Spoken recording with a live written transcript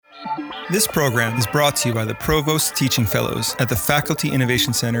This program is brought to you by the Provost Teaching Fellows at the Faculty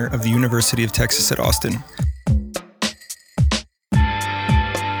Innovation Center of the University of Texas at Austin.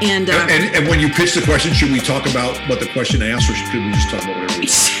 And when you pitch the question, should we talk about what the question asks, or should we just talk about whatever we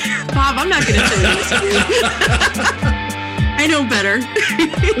want? Bob, I'm not going to tell you what to do. I know better.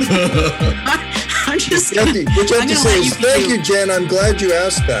 I'm just what you have to say is, thank you, Jen. I'm glad you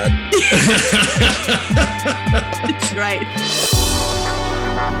asked that. That's right.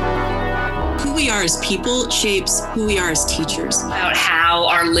 Who we are as people shapes who we are as teachers. About how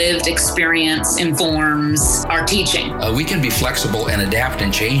our lived experience informs our teaching. We can be flexible and adapt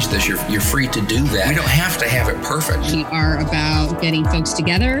and change this. You're free to do that. We don't have to have it perfect. We are about getting folks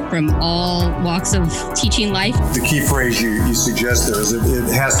together from all walks of teaching life. The key phrase you suggest there is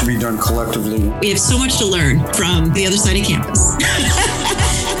it has to be done collectively. We have so much to learn from the other side of campus.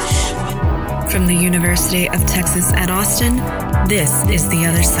 From the University of Texas at Austin, this is The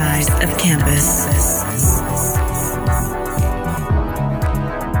Other Side of Campus.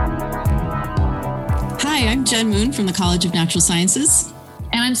 Hi, I'm Jen Moon from the College of Natural Sciences.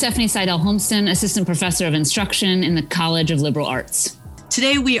 And I'm Stephanie Seidel-Holmston, Assistant Professor of Instruction in the College of Liberal Arts.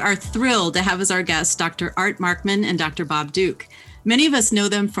 Today, we are thrilled to have as our guests Dr. Art Markman and Dr. Bob Duke. Many of us know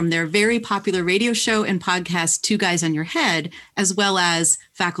them from their very popular radio show and podcast, Two Guys on Your Head, as well as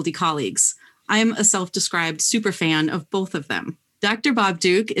faculty colleagues. I'm a self-described super fan of both of them. Dr. Bob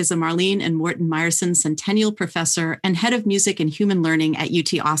Duke is a Marlene and Morton Meyerson Centennial Professor and Head of Music and Human Learning at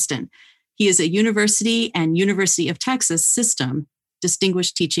UT Austin. He is a University and University of Texas System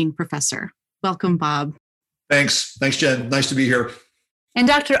Distinguished Teaching Professor. Welcome, Bob. Thanks, Jen. Nice to be here. And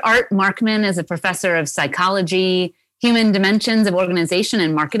Dr. Art Markman is a professor of psychology, human dimensions of organization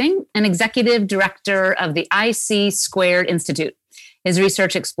and marketing, and executive director of the IC Squared Institute. His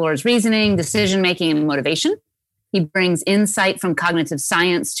research explores reasoning, decision-making, and motivation. He brings insight from cognitive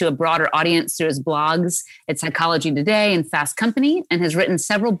science to a broader audience through his blogs at Psychology Today and Fast Company, and has written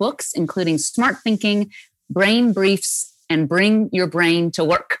several books, including Smart Thinking, Brain Briefs, and Bring Your Brain to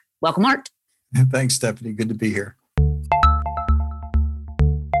Work. Welcome, Art. Thanks, Stephanie. Good to be here.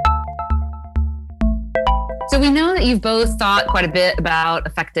 So we know that you've both thought quite a bit about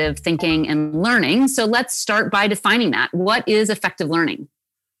effective thinking and learning. So let's start by defining that. What is effective learning?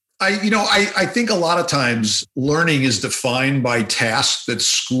 I think a lot of times learning is defined by tasks that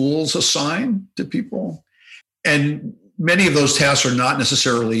schools assign to people. And many of those tasks are not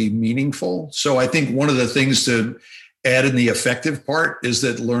necessarily meaningful. So I think one of the things to add in the effective part is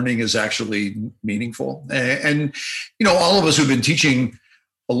that learning is actually meaningful. And all of us who've been teaching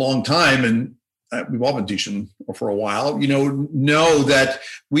a long time, and we've all been teaching for a while, know that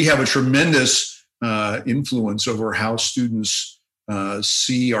we have a tremendous influence over how students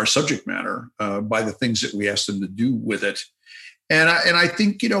see our subject matter by the things that we ask them to do with it. And I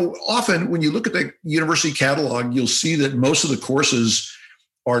think, often when you look at the university catalog, you'll see that most of the courses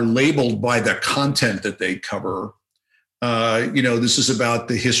are labeled by the content that they cover. This is about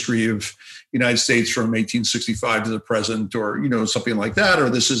the history of United States from 1865 to the present, or, something like that, or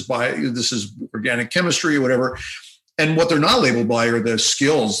this is organic chemistry or whatever. And what they're not labeled by are the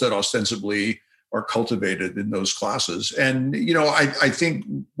skills that ostensibly are cultivated in those classes. And, I think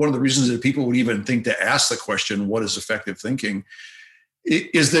one of the reasons that people would even think to ask the question, what is effective thinking,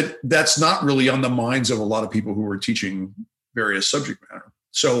 is that that's not really on the minds of a lot of people who are teaching various subject matter.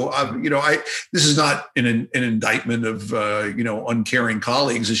 So, this is not an indictment of, uncaring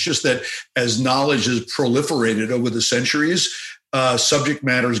colleagues. It's just that as knowledge has proliferated over the centuries, subject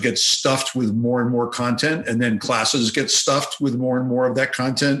matters get stuffed with more and more content, and then classes get stuffed with more and more of that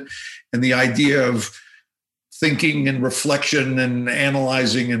content. And the idea of thinking and reflection and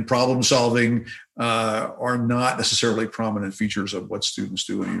analyzing and problem solving are not necessarily prominent features of what students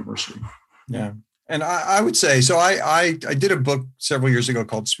do in a university. Yeah. And I would say, so I did a book several years ago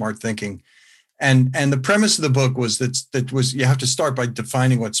called Smart Thinking. And the premise of the book was that you have to start by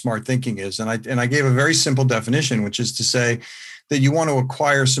defining what smart thinking is. And I gave a very simple definition, which is to say that you want to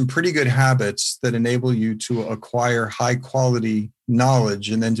acquire some pretty good habits that enable you to acquire high quality knowledge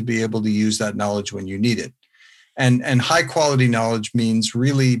and then to be able to use that knowledge when you need it. And high quality knowledge means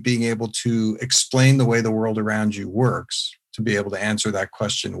really being able to explain the way the world around you works, to be able to answer that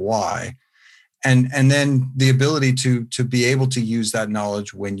question, why. And then the ability to be able to use that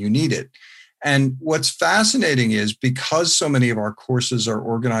knowledge when you need it. And what's fascinating is because so many of our courses are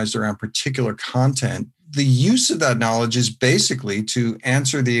organized around particular content, the use of that knowledge is basically to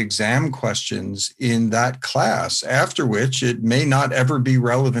answer the exam questions in that class, after which it may not ever be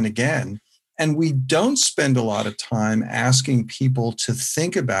relevant again. And we don't spend a lot of time asking people to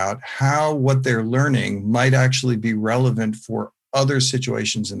think about how what they're learning might actually be relevant for other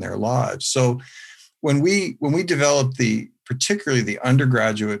situations in their lives. So when we developed particularly the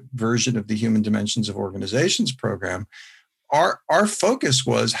undergraduate version of the Human Dimensions of Organizations program, our focus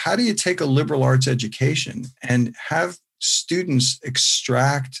was, how do you take a liberal arts education and have students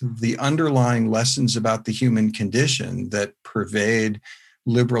extract the underlying lessons about the human condition that pervade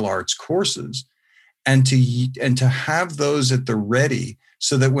liberal arts courses, and to have those at the ready,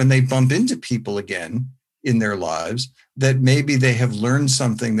 so that when they bump into people again in their lives, that maybe they have learned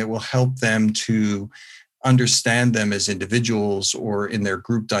something that will help them to understand them as individuals, or in their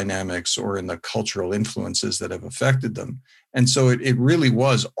group dynamics, or in the cultural influences that have affected them. And so it really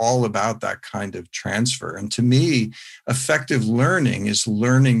was all about that kind of transfer. And to me, effective learning is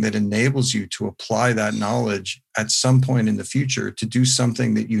learning that enables you to apply that knowledge at some point in the future to do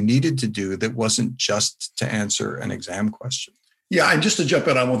something that you needed to do that wasn't just to answer an exam question. Yeah, and just to jump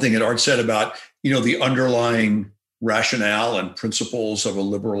in on one thing that Art said about, the underlying rationale and principles of a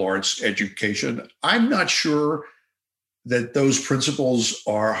liberal arts education, I'm not sure that those principles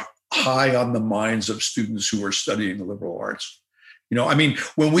are high on the minds of students who are studying the liberal arts.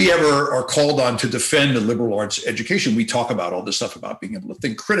 When we ever are called on to defend a liberal arts education, we talk about all this stuff about being able to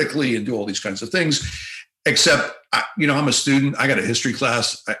think critically and do all these kinds of things. Except, I'm a student. I got a history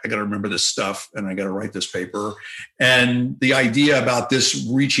class. I got to remember this stuff, and I got to write this paper. And the idea about this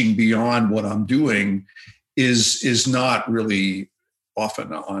reaching beyond what I'm doing is not really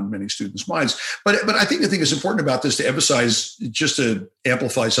often on many students' minds. But I think the thing that's important about this to emphasize, just to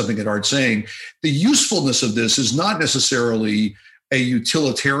amplify something that Art's saying, the usefulness of this is not necessarily a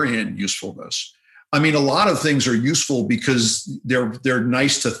utilitarian usefulness. A lot of things are useful because they're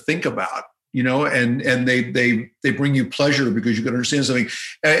nice to think about, and they bring you pleasure because you can understand something.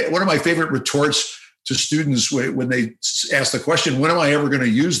 One of my favorite retorts to students when they ask the question, when am I ever going to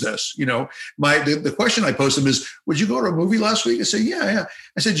use this? The question I pose them is, would you go to a movie last week? I say, yeah.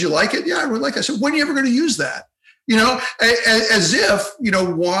 I said, did you like it? Yeah, I really like it. I said, when are you ever going to use that? As if,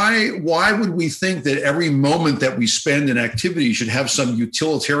 why would we think that every moment that we spend in activity should have some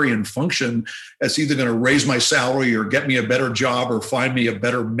utilitarian function that's either going to raise my salary or get me a better job or find me a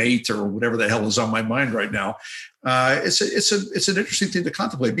better mate or whatever the hell is on my mind right now? It's an interesting thing to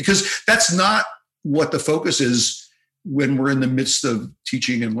contemplate, because that's not what the focus is when we're in the midst of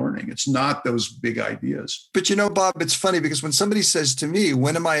teaching and learning. It's not those big ideas. But Bob, it's funny, because when somebody says to me,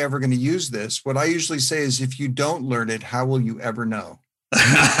 when am I ever going to use this? What I usually say is, if you don't learn it, how will you ever know?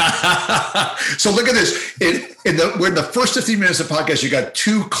 So look at this. We're in the first 15 minutes of the podcast. You got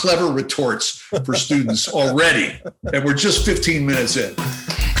two clever retorts for students already. And we're just 15 minutes in.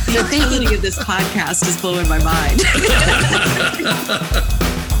 The thinking of this podcast is blowing my mind.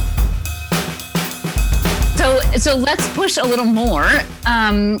 So let's push a little more.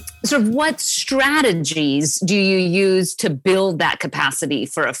 Sort of what strategies do you use to build that capacity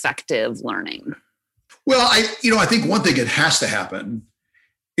for effective learning? Well, I think one thing that has to happen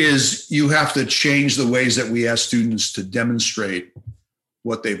is you have to change the ways that we ask students to demonstrate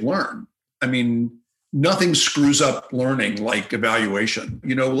what they've learned. Nothing screws up learning like evaluation.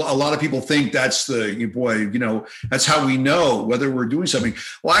 A lot of people think that's that's how we know whether we're doing something.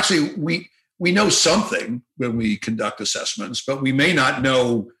 Well, actually, we know something when we conduct assessments, but we may not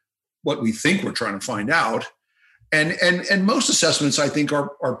know what we think we're trying to find out. And most assessments, I think,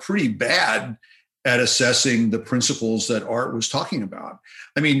 are pretty bad at assessing the principles that Art was talking about.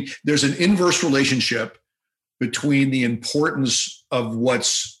 There's an inverse relationship between the importance of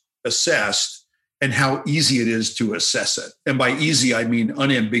what's assessed and how easy it is to assess it. And by easy, I mean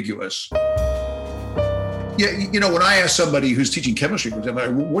unambiguous. Yeah, when I ask somebody who's teaching chemistry, for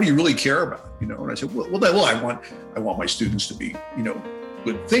example, what do you really care about? And I said, well, I want my students to be,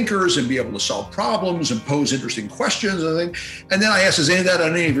 good thinkers and be able to solve problems and pose interesting questions and things. And then I ask, is any of that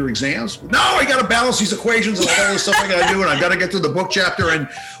on any of your exams? No, I got to balance these equations and all this stuff I got to do, and I've got to get through the book chapter. And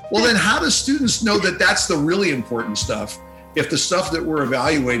well, then how do students know that that's the really important stuff if the stuff that we're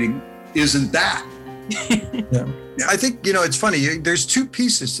evaluating isn't that? Yeah. I think, it's funny. There's two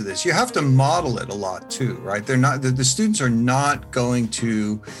pieces to this. You have to model it a lot too, right? They're not, the students are not going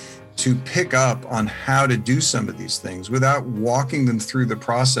to pick up on how to do some of these things without walking them through the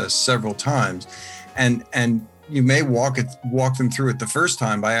process several times. And you may walk them through it the first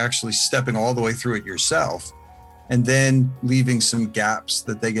time by actually stepping all the way through it yourself, and then leaving some gaps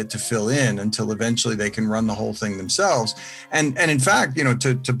that they get to fill in until eventually they can run the whole thing themselves. And in fact,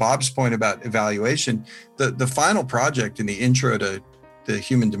 to Bob's point about evaluation, the final project in the intro to the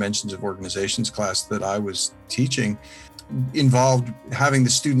Human Dimensions of Organizations class that I was teaching involved having the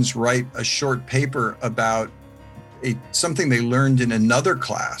students write a short paper about something they learned in another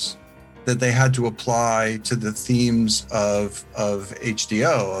class that they had to apply to the themes of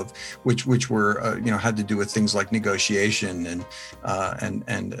HDO, which were had to do with things like negotiation and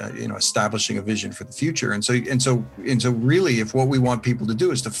establishing a vision for the future. And so really, if what we want people to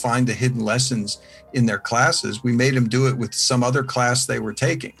do is to find the hidden lessons in their classes, we made them do it with some other class they were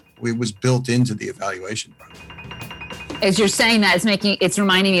taking. It was built into the evaluation process. As you're saying that, it's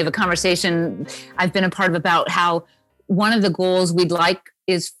reminding me of a conversation I've been a part of about how one of the goals we'd like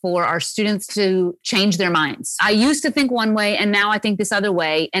is for our students to change their minds. I used to think one way and now I think this other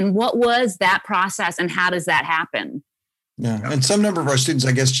way. And what was that process and how does that happen? Yeah. And some number of our students,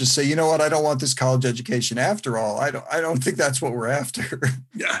 I guess, just say, you know what, I don't want this college education after all. I don't think that's what we're after.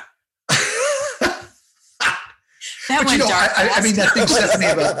 Yeah. That but I mean, that thing, Stephanie,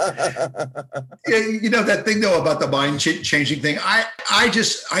 about that thing though about the mind changing thing. I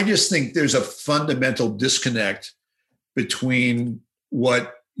just think there's a fundamental disconnect between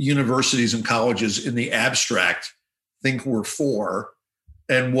what universities and colleges in the abstract think we're for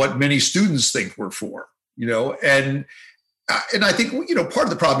and what many students think we're for, and I think, part of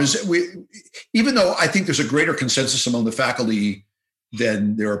the problem is even though I think there's a greater consensus among the faculty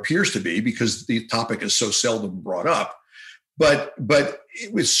than there appears to be because the topic is so seldom brought up, but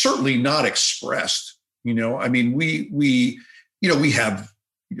it was certainly not expressed, I mean, we have,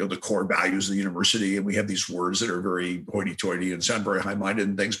 the core values of the university, and we have these words that are very hoity-toity and sound very high-minded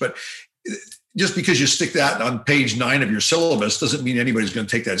and things. But just because you stick that on page 9 of your syllabus doesn't mean anybody's going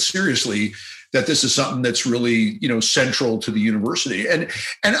to take that seriously, that this is something that's really, central to the university. And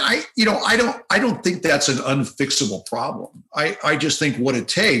I don't think that's an unfixable problem. I just think what it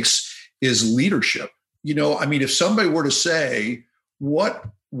takes is leadership. I mean, if somebody were to say, what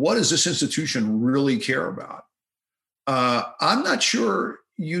does this institution really care about? I'm not sure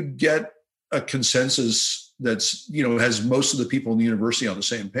you'd get a consensus that's, has most of the people in the university on the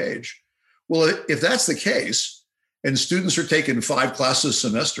same page. Well, if that's the case, and students are taking 5 classes a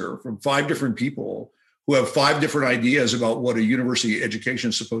semester from 5 different people who have 5 different ideas about what a university education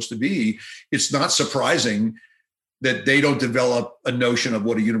is supposed to be, it's not surprising that they don't develop a notion of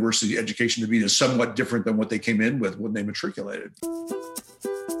what a university education to be is somewhat different than what they came in with when they matriculated.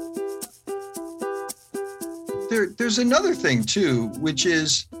 There's another thing too, which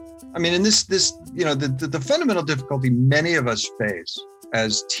is, I mean, and this the fundamental difficulty many of us face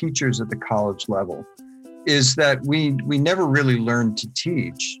as teachers at the college level is that we never really learned to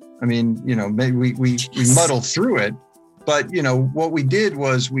teach. I mean, maybe we muddle through it, but what we did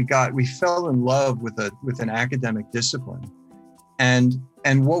was we fell in love with an academic discipline, and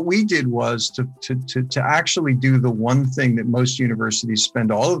what we did was to actually do the one thing that most universities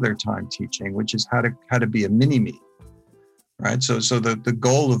spend all of their time teaching, which is how to be a mini-me, right? So the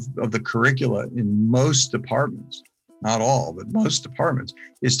goal of the curricula in most departments, not all, but most departments,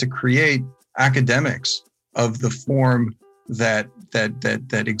 is to create academics of the form that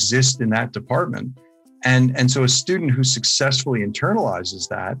exist in that department. And so a student who successfully internalizes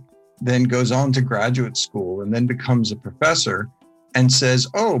that then goes on to graduate school and then becomes a professor and says,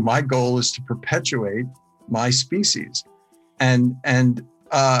 oh, my goal is to perpetuate my species. And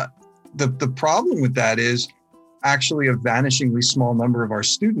the problem with that is actually a vanishingly small number of our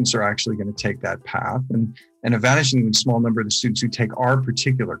students are actually going to take that path. And a vanishingly small number of the students who take our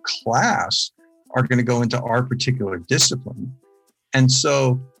particular class are going to go into our particular discipline. And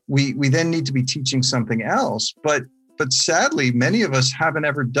so we then need to be teaching something else. But sadly, many of us haven't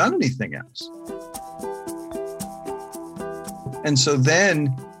ever done anything else. And so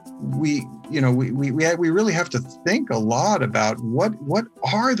then we really have to think a lot about what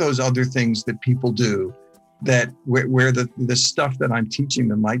are those other things that people do that where the stuff that I'm teaching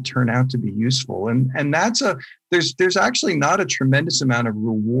them might turn out to be useful. And there's actually not a tremendous amount of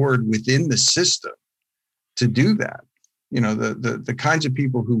reward within the system to do that. The kinds of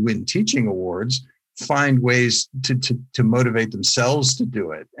people who win teaching awards find ways to motivate themselves to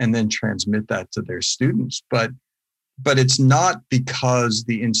do it and then transmit that to their students. But it's not because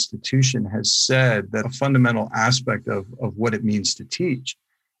the institution has said that a fundamental aspect of what it means to teach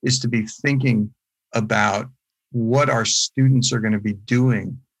is to be thinking about what our students are going to be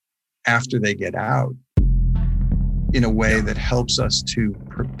doing after they get out in a way that helps us to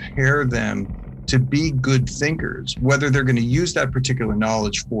prepare them to be good thinkers, whether they're going to use that particular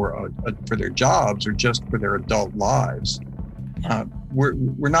knowledge for their jobs or just for their adult lives.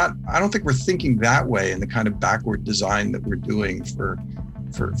 We're not. I don't think we're thinking that way in the kind of backward design that we're doing for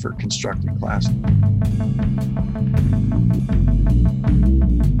constructing classes.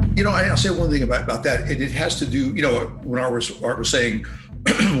 I'll say one thing about that, and it has to do. When Art was saying,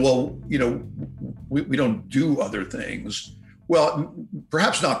 well, we don't do other things. Well,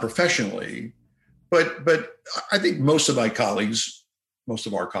 perhaps not professionally, but I think most of our colleagues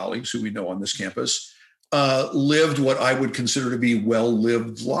who we know on this campus lived what I would consider to be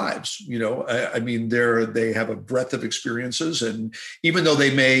well-lived lives. I mean, they have a breadth of experiences, and even though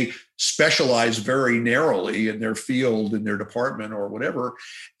they may specialize very narrowly in their field, in their department or whatever,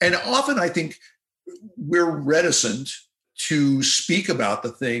 and often I think we're reticent to speak about the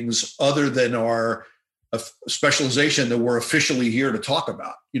things other than our specialization that we're officially here to talk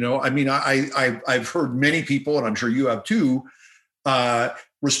about. I mean, I've heard many people, and I'm sure you have too,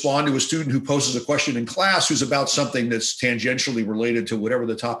 respond to a student who poses a question in class who's about something that's tangentially related to whatever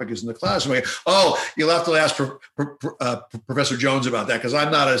the topic is in the class. And we go, oh, you'll have to ask Professor Jones about that because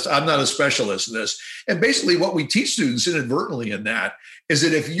I'm not a specialist in this. And basically, what we teach students inadvertently in that is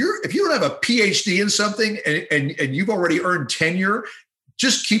that if you don't have a PhD in something and you've already earned tenure,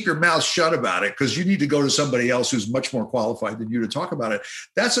 just keep your mouth shut about it because you need to go to somebody else who's much more qualified than you to talk about it.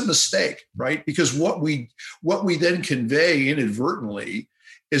 That's a mistake, right? Because what we then convey inadvertently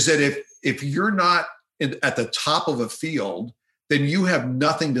is that if you're not at the top of a field, then you have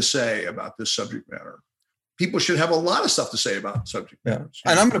nothing to say about this subject matter. People should have a lot of stuff to say about subject matter.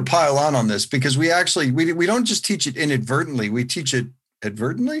 And I'm going to pile on this because we don't just teach it inadvertently, we teach it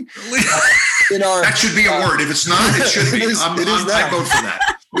advertently. That should be a word. If it's not, it should be. I vote for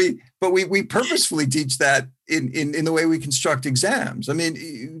that. We purposefully teach that in the way we construct exams. I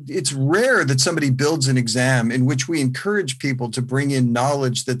mean, it's rare that somebody builds an exam in which we encourage people to bring in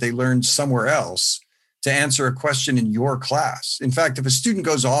knowledge that they learned somewhere else to answer a question in your class. In fact, if a student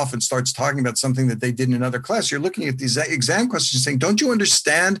goes off and starts talking about something that they did in another class, you're looking at these exam questions saying, don't you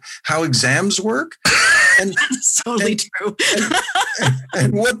understand how exams work? And that's totally true.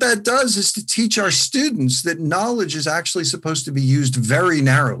 And what that does is to teach our students that knowledge is actually supposed to be used very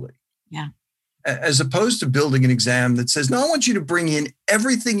narrowly. Yeah. As opposed to building an exam that says, no, I want you to bring in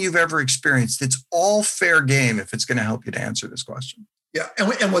everything you've ever experienced. It's all fair game if it's going to help you to answer this question. Yeah.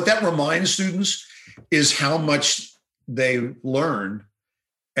 And what that reminds students is how much they learn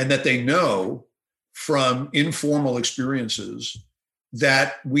and that they know from informal experiences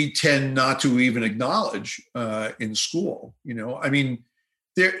that we tend not to even acknowledge in school. I mean,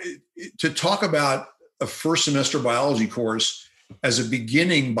 to talk about a first semester biology course as a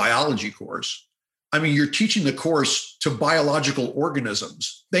beginning biology course, I mean, you're teaching the course to biological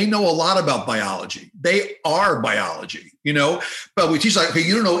organisms. They know a lot about biology. They are biology, but we teach like, okay,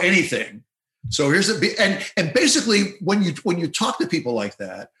 you don't know anything. So here's and basically when you talk to people like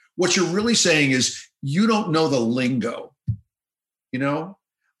that, what you're really saying is you don't know the lingo.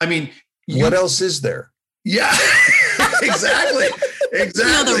 I mean, what else is there? Yeah, exactly. You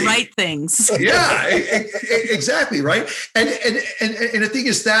know the right things. Yeah, exactly. Right. And the thing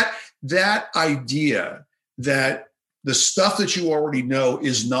is that idea that the stuff that you already know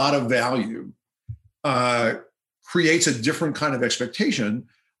is not of value creates a different kind of expectation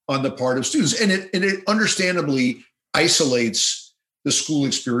on the part of students. And it understandably isolates the school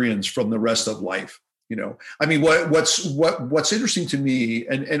experience from the rest of life. I mean, what's interesting to me,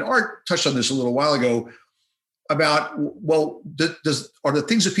 and Art touched on this a little while ago about, well, are the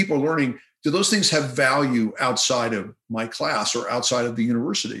things that people are learning, do those things have value outside of my class or outside of the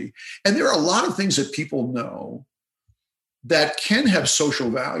university? And there are a lot of things that people know that can have social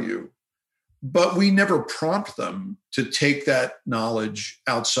value, but we never prompt them to take that knowledge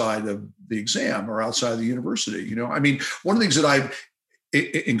outside of the exam or outside of the university. I mean, one of the things that I've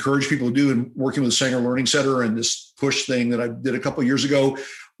encouraged people to do in working with the Sanger Learning Center and this push thing that I did a couple of years ago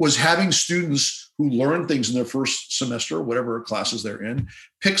was having students who learn things in their first semester, whatever classes they're in,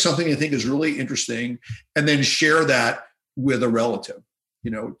 pick something they think is really interesting and then share that with a relative.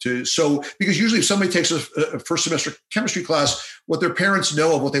 Because usually if somebody takes a first semester chemistry class, what their parents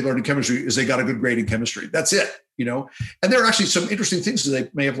know of what they learned in chemistry is they got a good grade in chemistry. That's it, and there are actually some interesting things that they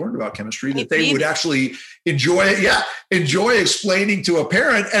may have learned about chemistry that they would actually enjoy explaining to a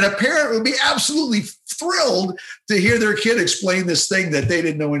parent, and a parent would be absolutely thrilled to hear their kid explain this thing that they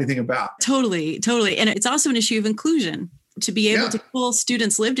didn't know anything about. Totally. And it's also an issue of inclusion, to be able to pull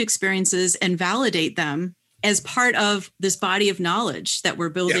students' lived experiences and validate them as part of this body of knowledge that we're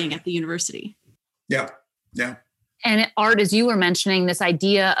building at the university. Yeah. And Art, as you were mentioning, this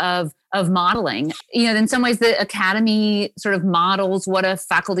idea of modeling, in some ways the academy sort of models what a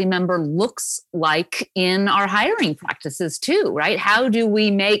faculty member looks like in our hiring practices too, right? How do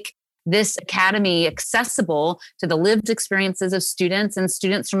we make this academy accessible to the lived experiences of students and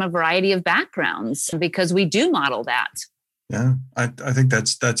students from a variety of backgrounds? Because we do model that. Yeah, I think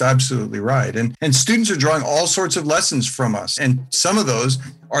that's absolutely right. And students are drawing all sorts of lessons from us. And some of those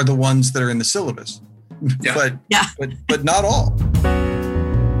are the ones that are in the syllabus, but not all.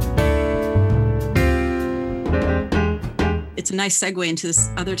 it's a nice segue into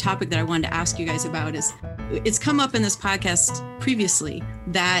this other topic that I wanted to ask you guys about. Is it's come up in this podcast previously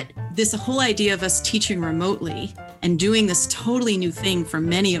that this whole idea of us teaching remotely and doing this totally new thing for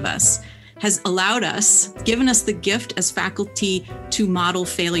many of us has allowed us, given us the gift as faculty to model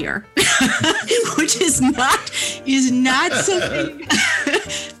failure, which is not something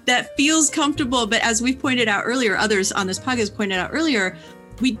that feels comfortable. But as we pointed out earlier, others on this podcast pointed out earlier,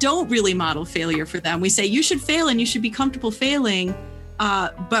 we don't really model failure for them. We say you should fail and you should be comfortable failing,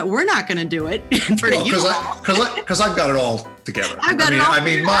 but we're not going to do it in front of you. Because I've got it all together. I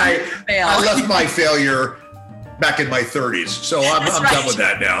left my failure back in my 30s, so I'm done with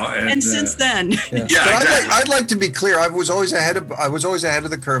that now. And since then, exactly. I'd like to be clear. I was always ahead of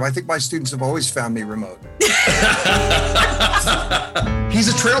the curve. I think my students have always found me remote. He's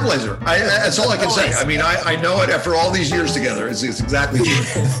a trailblazer. That's all I can say. I mean, I know it after all these years together. It's exactly true.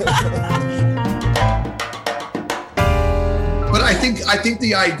 But I think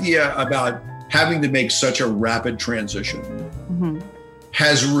the idea about having to make such a rapid transition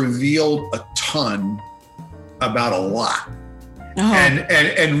has revealed a ton about a lot.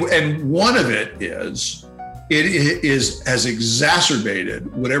 And one of it has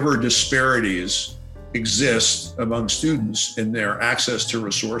exacerbated whatever disparities exist among students in their access to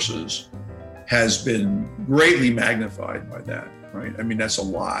resources, has been greatly magnified by that, right? I mean, that's a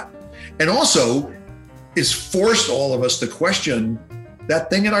lot. And also, it's forced all of us to question that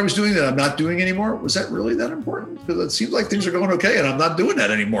thing that I was doing that I'm not doing anymore. Was that really that important? Because it seems like things are going okay and I'm not doing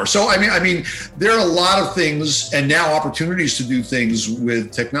that anymore. So, I mean, there are a lot of things and now opportunities to do things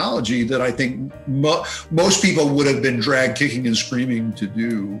with technology that I think most people would have been dragged kicking and screaming to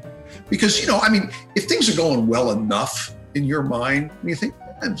do. Because, if things are going well enough in your mind, you think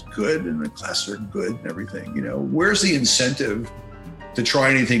that's good and the classes are good and everything, where's the incentive to try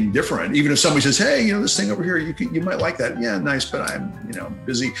anything different? Even if somebody says, hey, this thing over here, you might like that. Yeah, nice, but I'm,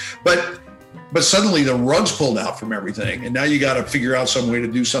 busy. But suddenly the rug's pulled out from everything. And now you got to figure out some way to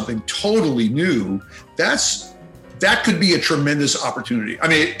do something totally new. That could be a tremendous opportunity. I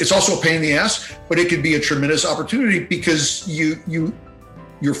mean, it's also a pain in the ass, but it could be a tremendous opportunity because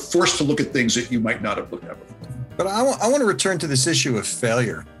you're forced to look at things that you might not have looked at before. But I want to return to this issue of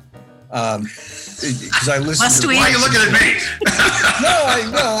failure. Because I listened. Why are you looking at me?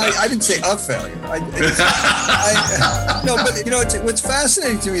 I didn't say of failure. But what's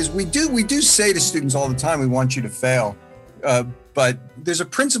fascinating to me is we do say to students all the time, we want you to fail. But there's a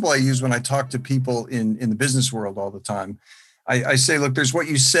principle I use when I talk to people in the business world all the time. I say, look, there's what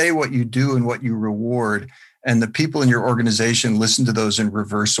you say, what you do, and what you reward. And the people in your organization listen to those in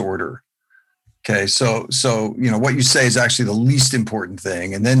reverse order. Okay, so what you say is actually the least important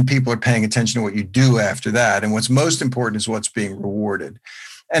thing, and then people are paying attention to what you do after that. And what's most important is what's being rewarded.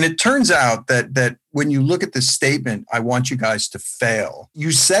 And it turns out that when you look at the statement, "I want you guys to fail,"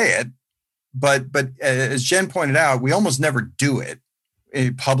 you say it, but as Jen pointed out, we almost never do it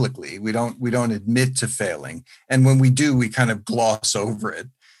publicly. We don't admit to failing, and when we do, we kind of gloss over it.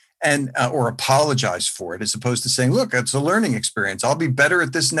 And or apologize for it, as opposed to saying, look, it's a learning experience. I'll be better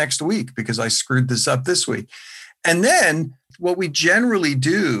at this next week because I screwed this up this week. And then what we generally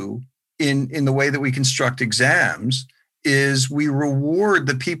do in the way that we construct exams is we reward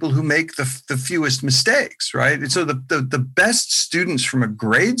the people who make the fewest mistakes, right? And so the best students from a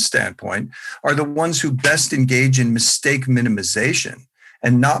grade standpoint are the ones who best engage in mistake minimization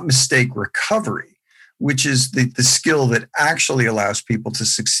and not mistake recovery, which is the skill that actually allows people to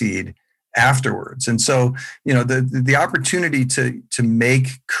succeed afterwards. And so, the opportunity to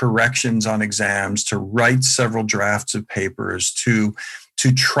make corrections on exams, to write several drafts of papers, to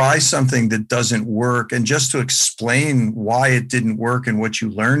try something that doesn't work, and just to explain why it didn't work and what you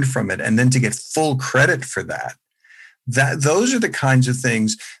learned from it, and then to get full credit for that. Those are the kinds of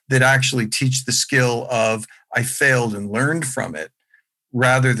things that actually teach the skill of I failed and learned from it,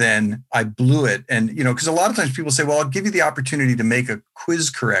 rather than I blew it. And, because a lot of times people say, well, I'll give you the opportunity to make a quiz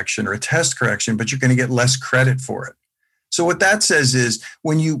correction or a test correction, but you're going to get less credit for it. So what that says is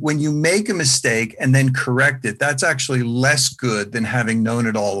when you make a mistake and then correct it, that's actually less good than having known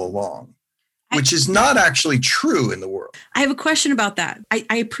it all along, which is not actually true in the world. I have a question about that.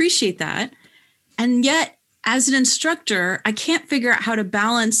 I appreciate that. And yet, as an instructor, I can't figure out how to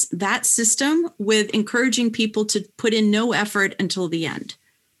balance that system with encouraging people to put in no effort until the end.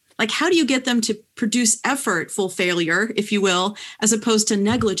 Like, how do you get them to produce effortful failure, if you will, as opposed to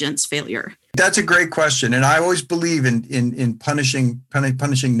negligence failure? That's a great question. And I always believe in punishing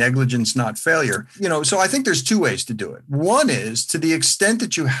negligence, not failure. So I think there's two ways to do it. One is to the extent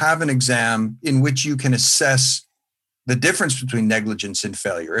that you have an exam in which you can assess the difference between negligence and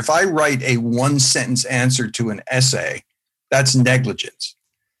failure. If I write a one-sentence answer to an essay that's negligence.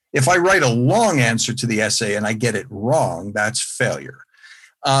 If I write a long answer to the essay and I get it wrong, that's failure.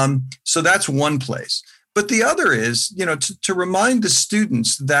 So that's one place. But the other is, to remind the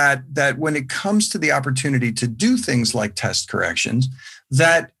students that when it comes to the opportunity to do things like test corrections,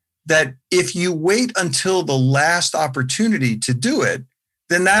 that if you wait until the last opportunity to do it,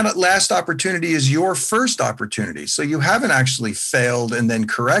 then that last opportunity is your first opportunity. So you haven't actually failed and then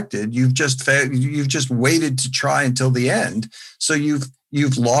corrected. You've just failed. You've just waited to try until the end. So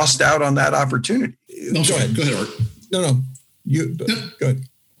you've lost out on that opportunity. No, go ahead, Art. No. Go ahead.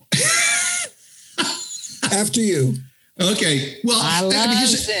 After you. Okay. Well, I have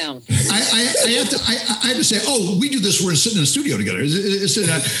to say, we do this. We're sitting in a studio together.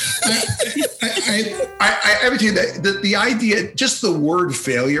 I would tell you that the idea, just the word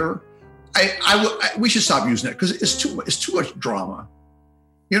failure, we should stop using it because it's too much drama.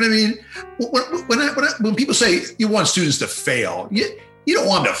 You know what I mean? When people say you want students to fail, you don't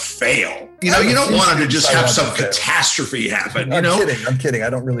want them to fail. You don't want them to just have some catastrophe happen. I'm kidding. I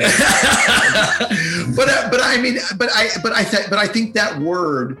don't really. But I think that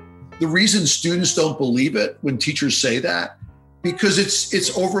word, the reason students don't believe it when teachers say that, because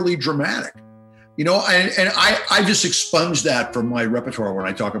it's overly dramatic. And I just expunge that from my repertoire when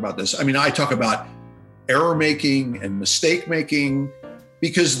I talk about this. I mean, I talk about error making and mistake making,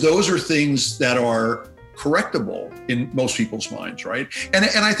 because those are things that are correctable in most people's minds, right? And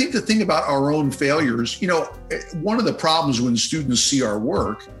I think the thing about our own failures, one of the problems when students see our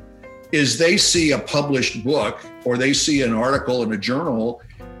work is they see a published book or they see an article in a journal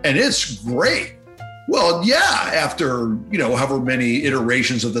and it's great. Well, yeah, after, however many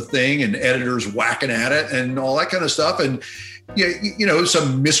iterations of the thing and editors whacking at it and all that kind of stuff. And,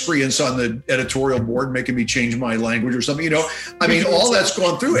 some miscreants on the editorial board making me change my language or something, all that's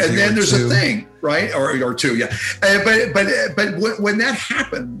gone through. And then there's a thing, right? Or two, yeah. But when that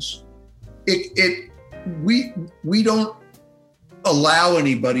happens, we don't allow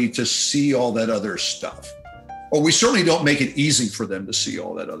anybody to see all that other stuff. Or we certainly don't make it easy for them to see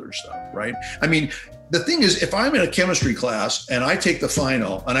all that other stuff, right? I mean, the thing is, if I'm in a chemistry class and I take the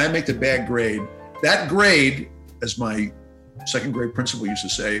final and I make the bad grade, that grade, as my second grade principal used to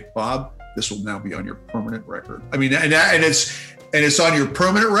say, Bob, this will now be on your permanent record. I mean, and it's on your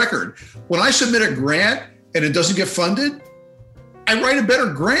permanent record. When I submit a grant and it doesn't get funded, I write a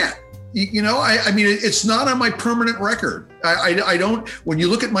better grant. I mean, it's not on my permanent record. I don't, when you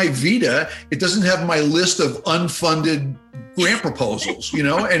look at my Vita, it doesn't have my list of unfunded grant proposals,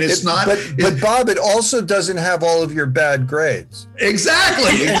 and it's not. But Bob, it also doesn't have all of your bad grades.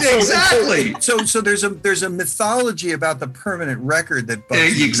 Exactly. So there's a mythology about the permanent record that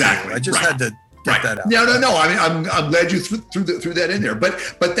bugs me. Exactly. I just had to get that out. No. I mean, I'm glad you threw that in there. But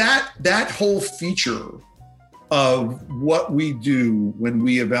that whole feature of what we do when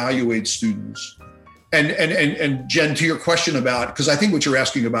we evaluate students, and Jen, to your question about, because I think what you're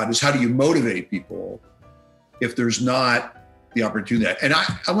asking about is how do you motivate people if there's not the opportunity. And I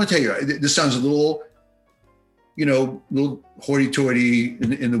want to tell you, this sounds a little, little hoity-toity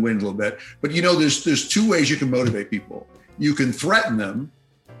in the wind a little bit, but there's two ways you can motivate people. You can threaten them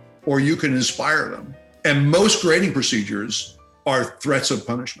or you can inspire them. And most grading procedures are threats of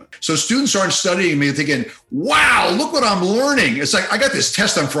punishment. So students aren't studying me thinking, wow, look what I'm learning. It's like, I got this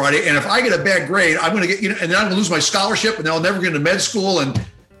test on Friday, and if I get a bad grade, I'm going to get, and then I'm going to lose my scholarship, and then I'll never get into med school. And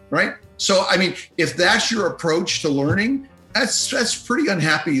right. So, I mean, if that's your approach to learning, that's pretty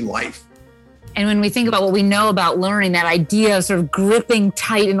unhappy life. And when we think about what we know about learning, that idea of sort of gripping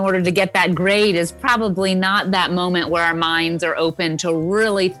tight in order to get that grade is probably not that moment where our minds are open to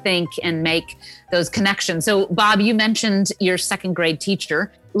really think and make those connections. So, Bob, you mentioned your second grade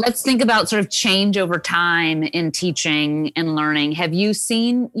teacher. Let's think about sort of change over time in teaching and learning. Have you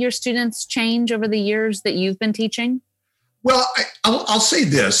seen your students change over the years that you've been teaching? Well, I'll say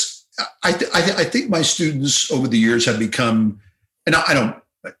this. I think my students over the years have become, and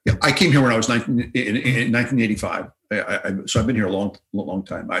I came here when I was in 1985. So I've been here a long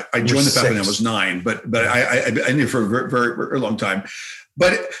time. I joined the faculty when I was 9, but I've been here for a very, very, very long time.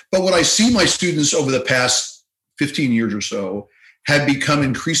 But what I see my students over the past 15 years or so have become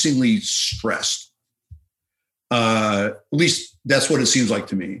increasingly stressed. At least that's what it seems like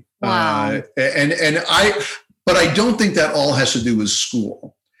to me. Wow. But I don't think that all has to do with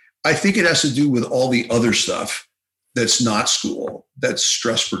school. I think it has to do with all the other stuff that's not school, that's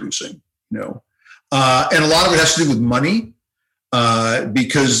stress producing, and a lot of it has to do with money,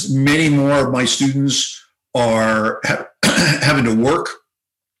 because many more of my students are having to work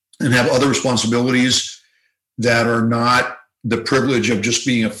and have other responsibilities that are not the privilege of just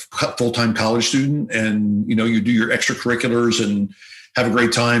being a full-time college student, and you do your extracurriculars and have a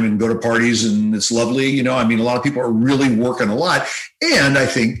great time and go to parties and it's lovely. A lot of people are really working a lot. And I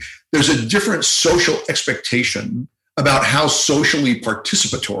think there's a different social expectation about how socially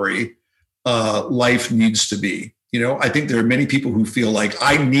participatory life needs to be. I think there are many people who feel like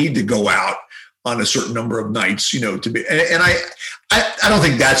I need to go out on a certain number of nights, to be, and I don't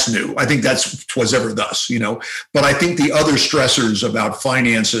think that's new. I think that's 'twas ever thus, but I think the other stressors about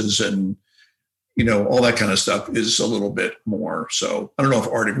finances and, all that kind of stuff is a little bit more. So I don't know if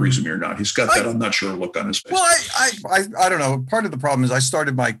Art agrees with me or not. He's got that, I'm not sure, look on his face. Well, I don't know. Part of the problem is I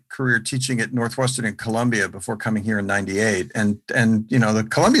started my career teaching at Northwestern and Columbia before coming here in 98. And the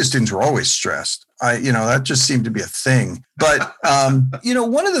Columbia students were always stressed. That just seemed to be a thing. But,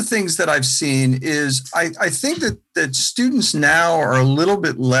 one of the things that I've seen is I think that students now are a little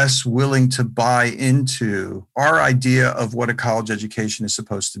bit less willing to buy into our idea of what a college education is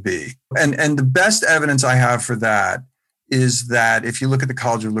supposed to be. And the best evidence I have for that is that if you look at the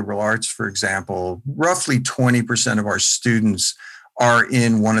College of Liberal Arts, for example, roughly 20% of our students are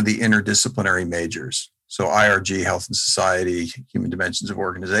in one of the interdisciplinary majors. So IRG, Health and Society, Human Dimensions of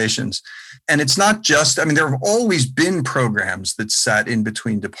Organizations. And it's not just, there have always been programs that sat in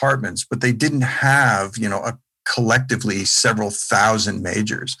between departments, but they didn't have, a collectively several thousand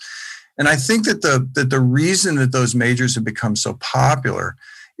majors. And I think that the reason that those majors have become so popular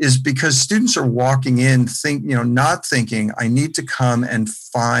is because students are walking in, not thinking, I need to come and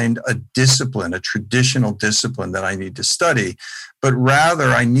find a discipline, a traditional discipline that I need to study, but rather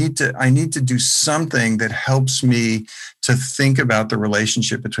I need to do something that helps me to think about the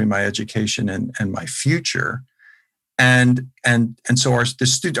relationship between my education and my future. And so our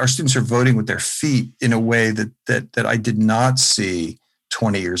students are voting with their feet in a way that I did not see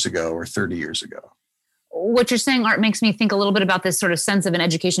 20 years ago or 30 years ago. What you're saying, Art, makes me think a little bit about this sort of sense of an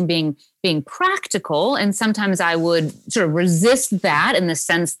education being practical. And sometimes I would sort of resist that in the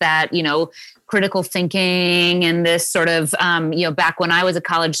sense that, critical thinking and this sort of, back when I was a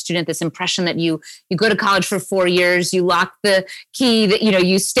college student, this impression that you go to college for 4 years, you lock the key, that,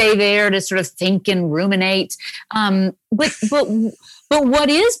 you stay there to sort of think and ruminate. But what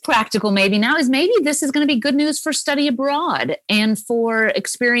is practical maybe now is maybe this is going to be good news for study abroad and for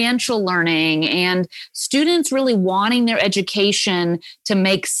experiential learning and students really wanting their education to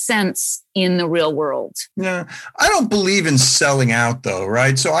make sense in the real world. Yeah, I don't believe in selling out though,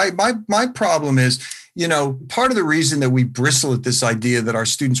 right? So my problem is, part of the reason that we bristle at this idea that our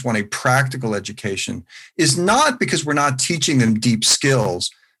students want a practical education is not because we're not teaching them deep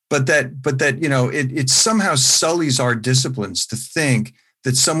skills, but that it somehow sullies our disciplines to think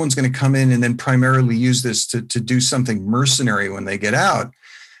that someone's going to come in and then primarily use this to do something mercenary when they get out.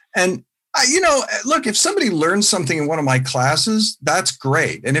 And look, if somebody learns something in one of my classes, that's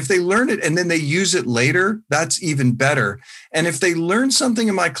great. And if they learn it and then they use it later, that's even better. And if they learn something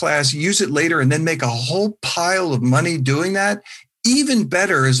in my class, use it later, and then make a whole pile of money doing that, even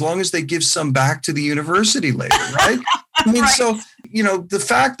better, as long as they give some back to the university later, right? Right. So, the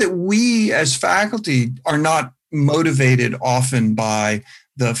fact that we as faculty are not motivated often by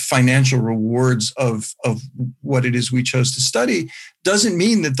the financial rewards of what it is we chose to study doesn't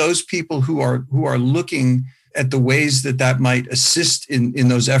mean that those people who are looking at the ways that might assist in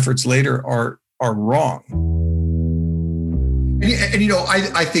those efforts later are wrong. And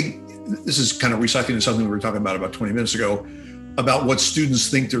I think this is kind of recycling something we were talking about 20 minutes ago about what students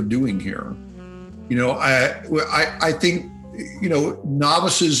think they're doing here. I think,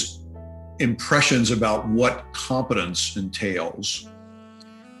 novices' impressions about what competence entails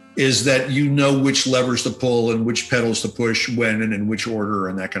is that which levers to pull and which pedals to push when and in which order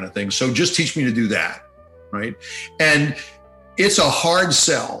and that kind of thing. So just teach me to do that, right? And it's a hard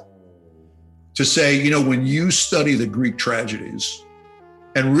sell to say, when you study the Greek tragedies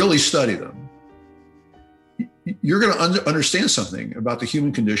and really study them, you're going to understand something about the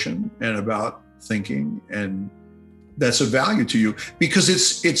human condition and about thinking, and that's of value to you because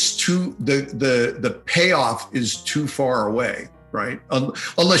it's too the payoff is too far away, right?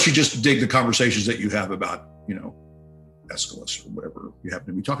 Unless you just dig the conversations that you have about Aeschylus or whatever you happen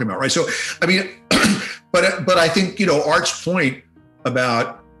to be talking about, right? So but I think Art's point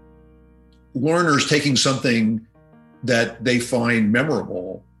about learners taking something that they find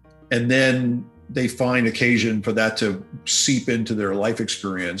memorable and then they find occasion for that to seep into their life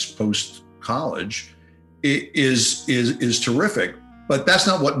experience post-college is terrific. But that's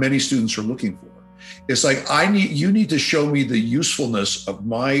not what many students are looking for. It's like, you need to show me the usefulness of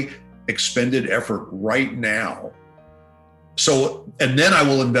my expended effort right now. So, and then I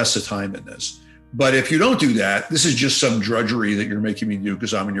will invest the time in this. But if you don't do that, this is just some drudgery that you're making me do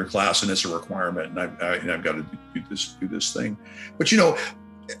because I'm in your class and it's a requirement, and I've got to do this thing. But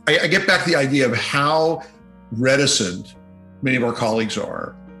I get back to the idea of how reticent many of our colleagues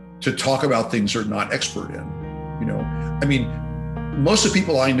are to talk about things they're not expert in. Most of the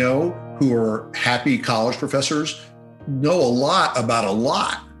people I know who are happy college professors know a lot about a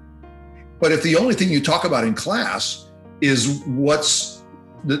lot. But if the only thing you talk about in class is what's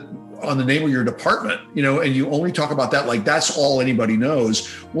on the name of your department, and you only talk about that, like that's all anybody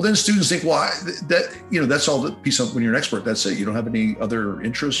knows, well, then students think, well, that's all the piece of when you're an expert, that's it. You don't have any other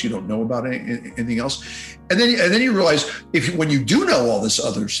interests. You don't know about anything else. And then you realize when you do know all this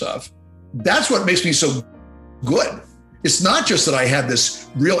other stuff, that's what makes me so good. It's not just that I have this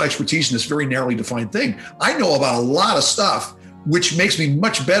real expertise in this very narrowly defined thing. I know about a lot of stuff, which makes me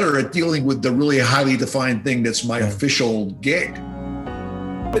much better at dealing with the really highly defined thing that's my official gig.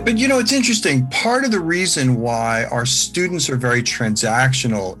 But it's interesting. Part of the reason why our students are very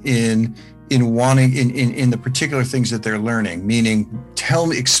transactional in wanting in the particular things that they're learning, meaning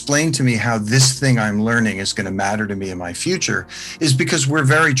explain to me how this thing I'm learning is going to matter to me in my future, is because we're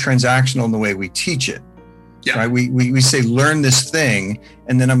very transactional in the way we teach it. Yeah. Right? We say, learn this thing,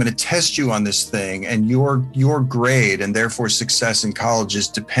 and then I'm going to test you on this thing, and your grade and therefore success in college is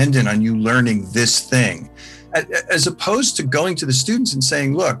dependent on you learning this thing, as opposed to going to the students and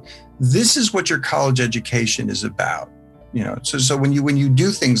saying, look, this is what your college education is about. So when you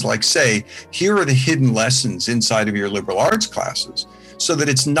do things like say, here are the hidden lessons inside of your liberal arts classes, so that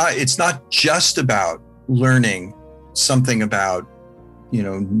it's not just about learning something about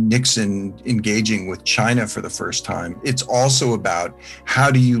Nixon engaging with China for the first time. It's also about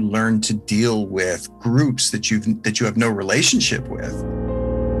how do you learn to deal with groups that you have no relationship with.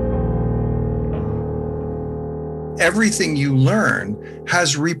 Everything you learn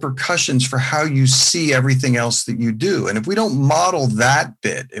has repercussions for how you see everything else that you do. And if we don't model that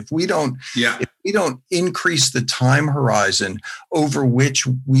bit, if we don't increase the time horizon over which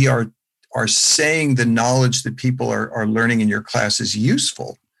we are saying the knowledge that people are learning in your class is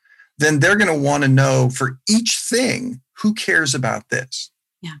useful, then they're going to want to know for each thing, who cares about this?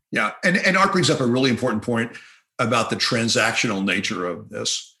 Yeah. Yeah. And Art brings up a really important point about the transactional nature of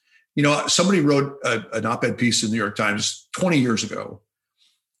this. Somebody wrote an op-ed piece in the New York Times 20 years ago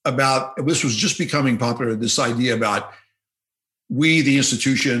about, this was just becoming popular, this idea about we, the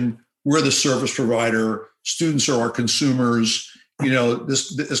institution, we're the service provider, students are our consumers,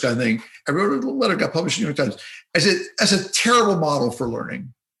 this kind of thing. I wrote a letter, got published in the New York Times as a terrible model for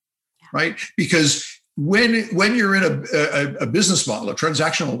learning, right? Because when you're in a business model, a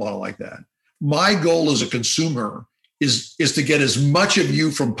transactional model like that, my goal as a consumer is to get as much of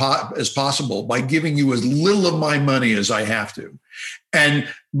you as possible by giving you as little of my money as I have to. And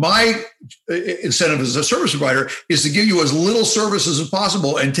my incentive as a service provider is to give you as little services as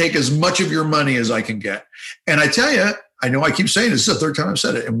possible and take as much of your money as I can get. And I tell you, I know I keep saying this is the third time I've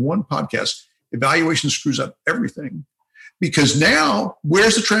said it in one podcast, evaluation screws up everything. Because now,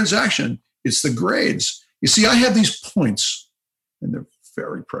 where's the transaction? It's the grades. You see, I have these points, and they're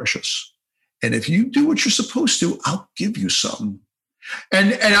very precious. And if you do what you're supposed to, I'll give you some.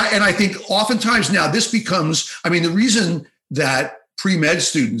 And I think oftentimes now this becomes, the reason that pre-med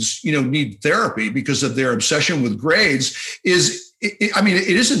students, need therapy because of their obsession with grades is, it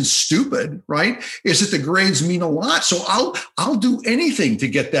isn't stupid, right? Is that the grades mean a lot. So I'll do anything to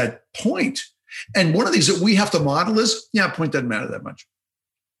get that point. And one of the things that we have to model is, point doesn't matter that much.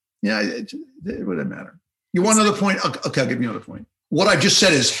 Yeah, it wouldn't matter. You want another point? Okay, I'll give you another point. What I just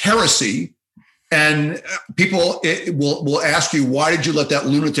said is heresy. And people will ask you, why did you let that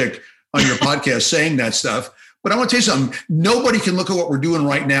lunatic on your podcast saying that stuff? But I want to tell you something. Nobody can look at what we're doing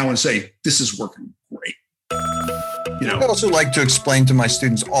right now and say, this is working great. I also like to explain to my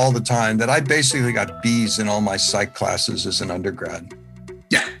students all the time that I basically got B's in all my psych classes as an undergrad.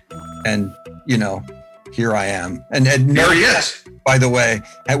 Yeah. And, here I am. And there he is. By the way,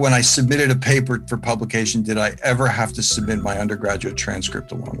 when I submitted a paper for publication, did I ever have to submit my undergraduate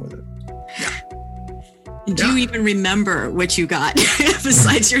transcript along with it? Yeah. Do you even remember what you got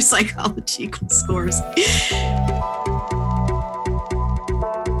besides your psychology scores?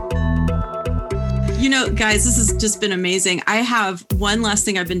 Guys, this has just been amazing. I have one last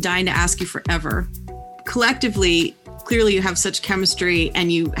thing I've been dying to ask you forever. Collectively, clearly you have such chemistry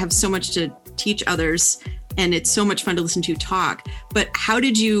and you have so much to teach others, and it's so much fun to listen to you talk. But how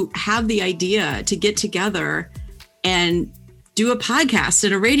did you have the idea to get together and do a podcast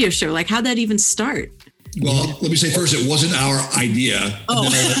and a radio show? Like, how'd that even start? Well, let me say first, it wasn't our idea. Oh.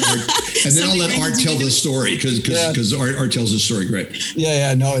 And then I'll let Art tell the story because Art tells the story great.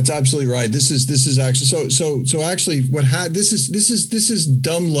 Yeah, no, it's absolutely right. This is actually so actually this is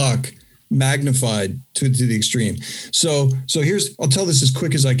dumb luck magnified to the extreme. So I'll tell this as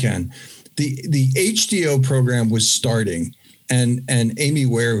quick as I can. The HDO program was starting. And Amy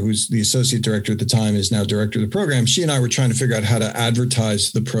Ware, who's the associate director at the time, is now director of the program. She and I were trying to figure out how to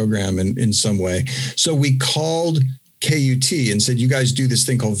advertise the program in some way. So we called KUT and said, you guys do this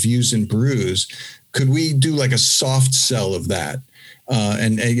thing called Views and Brews. Could we do like a soft sell of that?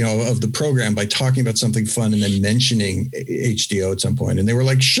 And of the program by talking about something fun and then mentioning HDO at some point. And they were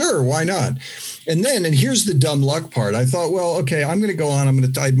like, sure, why not? And here's the dumb luck part. I thought, well, okay, I'm going to go on.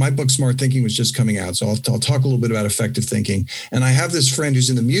 My book, Smart Thinking, was just coming out. So I'll talk a little bit about effective thinking. And I have this friend who's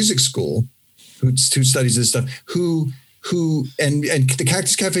in the music school who studies this stuff, and the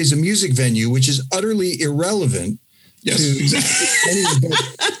Cactus Cafe is a music venue, which is utterly irrelevant. Yes, exactly.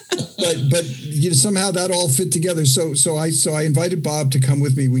 But somehow that all fit together. So I invited Bob to come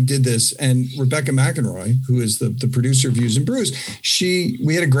with me. We did this, and Rebecca McEnroy, who is the producer of Views and Brews,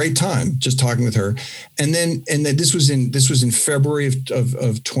 we had a great time just talking with her. And then this was in February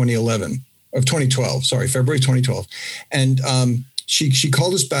of 2012. Sorry, February 2012, and She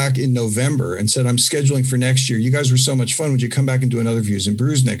called us back in November and said, I'm scheduling for next year. You guys were so much fun. Would you come back and do another Views and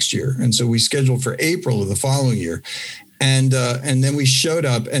Brews next year? And so we scheduled for April of the following year. And then we showed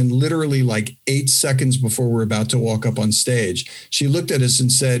up, and literally like 8 seconds before we're about to walk up on stage, she looked at us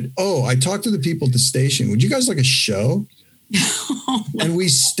and said, oh, I talked to the people at the station. Would you guys like a show? And we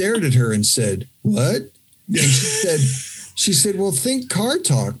stared at her and said, what? And she said, well, think car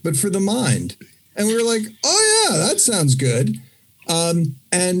talk, but for the mind. And we were like, oh yeah, that sounds good.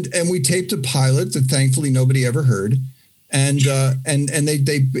 And we taped a pilot that thankfully nobody ever heard. And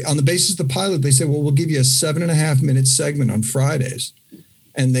they on the basis of the pilot, they said, well, we'll give you a 7.5-minute segment on Fridays.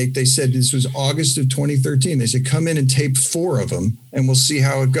 And they said, this was August of 2013. They said, come in and tape 4 of them and we'll see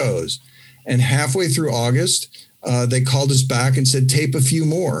how it goes. And halfway through August, they called us back and said, tape a few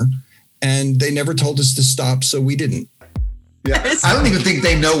more. And they never told us to stop. So we didn't. Yeah, I don't even think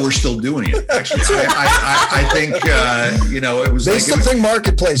they know we're still doing it. Actually, I think it was. They still think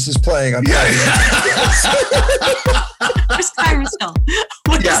Marketplace is playing. I'm Where's Kyra still?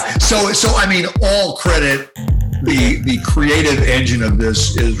 Yeah. So I mean, all credit. The creative engine of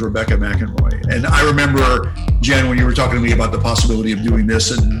this is Rebecca McEnroy, and I remember, Jen, when you were talking to me about the possibility of doing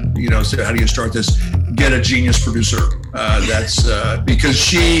this, and so how do you start this? Get a genius producer. That's because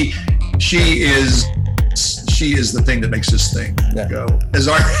she is the thing that makes this thing go. As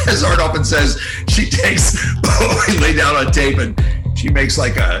Art often says, she takes what we lay down on tape and she makes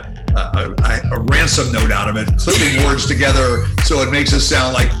like a ransom note out of it, clipping words together so it makes us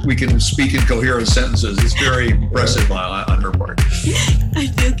sound like we can speak in coherent sentences. It's very impressive on her part.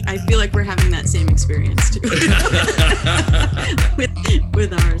 I feel like we're having that same experience too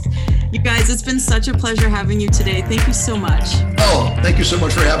with ours. You guys, it's been such a pleasure having you today. Thank you so much. Oh, thank you so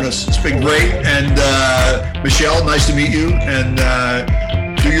much for having us. It's been great. And Michelle, nice to meet you. And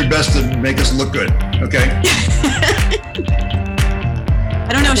do your best to make us look good. Okay.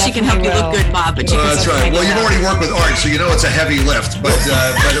 I don't know if she can help you look good, Bob, but that's right. Well, you've already worked with Art, so you know it's a heavy lift, but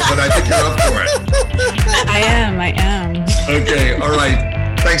I think you're up for it. I am. Okay, all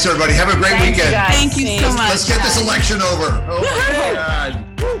right. Thanks, everybody. Have a great weekend. Thank you so much. Let's get this election over. Oh my God.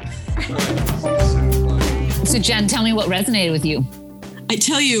 So, Jen, tell me what resonated with you. I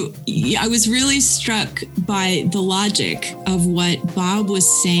tell you, I was really struck by the logic of what Bob was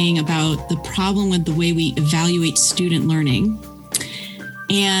saying about the problem with the way we evaluate student learning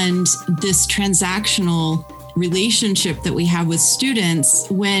and this transactional relationship that we have with students,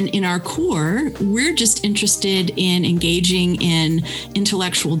 when in our core, we're just interested in engaging in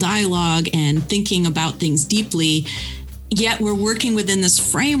intellectual dialogue and thinking about things deeply. Yet we're working within this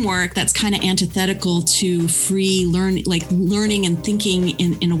framework that's kind of antithetical to free learning and thinking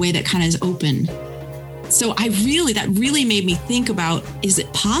in a way that kind of is open. So that really made me think about, is it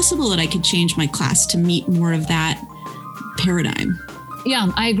possible that I could change my class to meet more of that paradigm?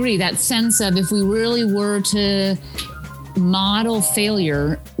 Yeah, I agree. That sense of, if we really were to model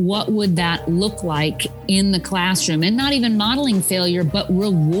failure, what would that look like in the classroom? And not even modeling failure, but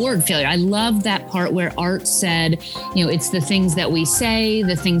reward failure. I love that part where Art said, it's the things that we say,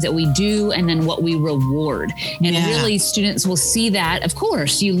 the things that we do, and then what we reward. And really, students will see that. Of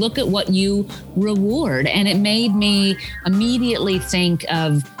course, you look at what you reward. And it made me immediately think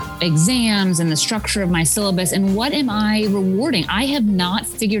of exams and the structure of my syllabus. And what am I rewarding? I have not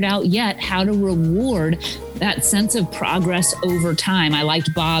figured out yet how to reward that sense of progress over time. I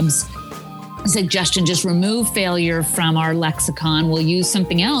liked Bob's suggestion, just remove failure from our lexicon. We'll use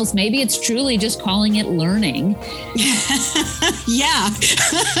something else. Maybe it's truly just calling it learning. Yeah.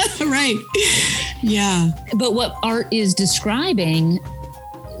 Right. Yeah. But what Art is describing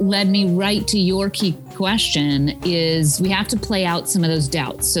led me right to your key question is we have to play out some of those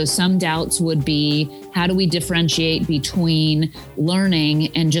doubts. So some doubts would be, how do we differentiate between learning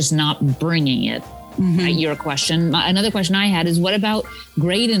and just not bringing it? Right, your question. Another question I had is, what about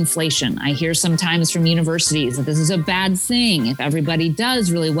grade inflation? I hear sometimes from universities that this is a bad thing. If everybody does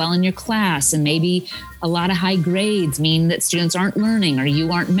really well in your class and maybe a lot of high grades mean that students aren't learning or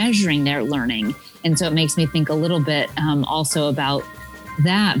you aren't measuring their learning. And so it makes me think a little bit also about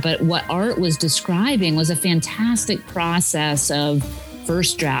that. But what Art was describing was a fantastic process of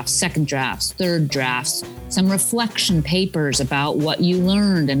first drafts, second drafts, third drafts, some reflection papers about what you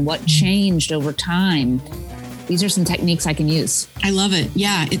learned and what changed over time. These are some techniques I can use. I love it.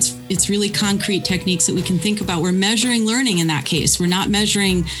 Yeah, it's really concrete techniques that we can think about. We're measuring learning in that case. We're not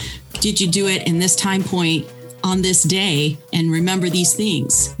measuring, did you do it in this time point on this day and remember these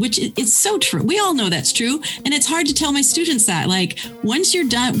things, which is so true. We all know that's true. And it's hard to tell my students that, like, once you're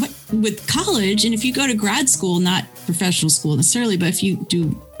done with college, and if you go to grad school, not professional school necessarily, but if you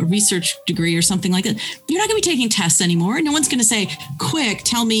do a research degree or something like that, you're not going to be taking tests anymore. No one's going to say, quick,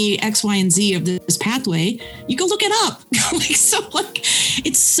 tell me X, Y, and Z of this pathway. You go look it up.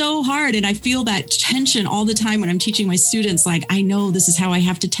 It's so hard. And I feel that tension all the time when I'm teaching my students, like, I know this is how I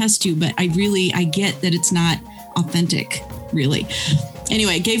have to test you, but I get that it's not authentic, really.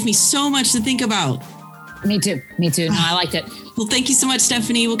 Anyway, it gave me so much to think about. Me too. No, I liked it. Well, thank you so much,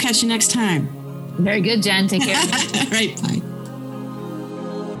 Stephanie. We'll catch you next time. Very good, Jen. Take care. All right. Bye.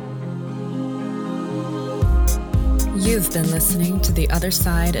 You've been listening to The Other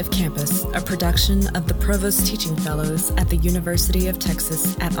Side of Campus, a production of the Provost Teaching Fellows at the University of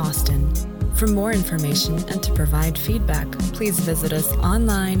Texas at Austin. For more information and to provide feedback, please visit us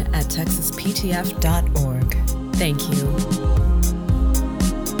online at texasptf.org. Thank you.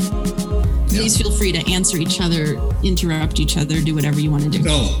 Please feel free to answer each other, interrupt each other, do whatever you want to do.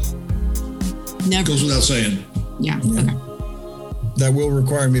 No. Never. Goes without saying. Yeah. Okay. That will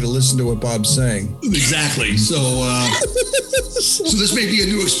require me to listen to what Bob's saying. Exactly. So this may be a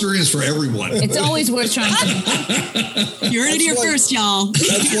new experience for everyone. It's always worth trying. You heard it here first, y'all.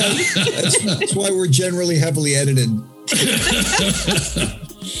 That's why we're generally heavily edited.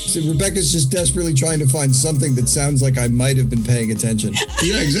 So Rebecca's just desperately trying to find something that sounds like I might have been paying attention.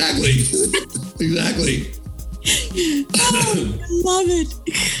 Yeah, exactly. Exactly. Oh, I love it.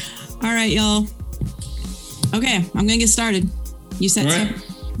 All right, y'all. Okay, I'm gonna get started. You said right. So.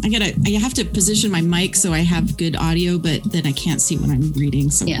 I have to position my mic so I have good audio, but then I can't see when I'm reading.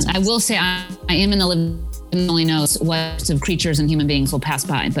 So yes, I will say I am in the living room, only knows what sorts of creatures and human beings will pass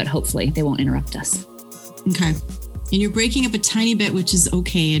by, but hopefully they won't interrupt us. Okay. And you're breaking up a tiny bit, which is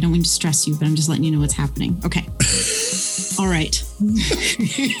okay. I don't mean to stress you, but I'm just letting you know what's happening. Okay. All right.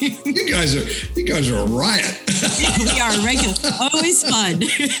 You guys are a riot. We are regular. Always fun.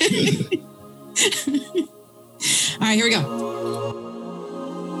 All right, here we go.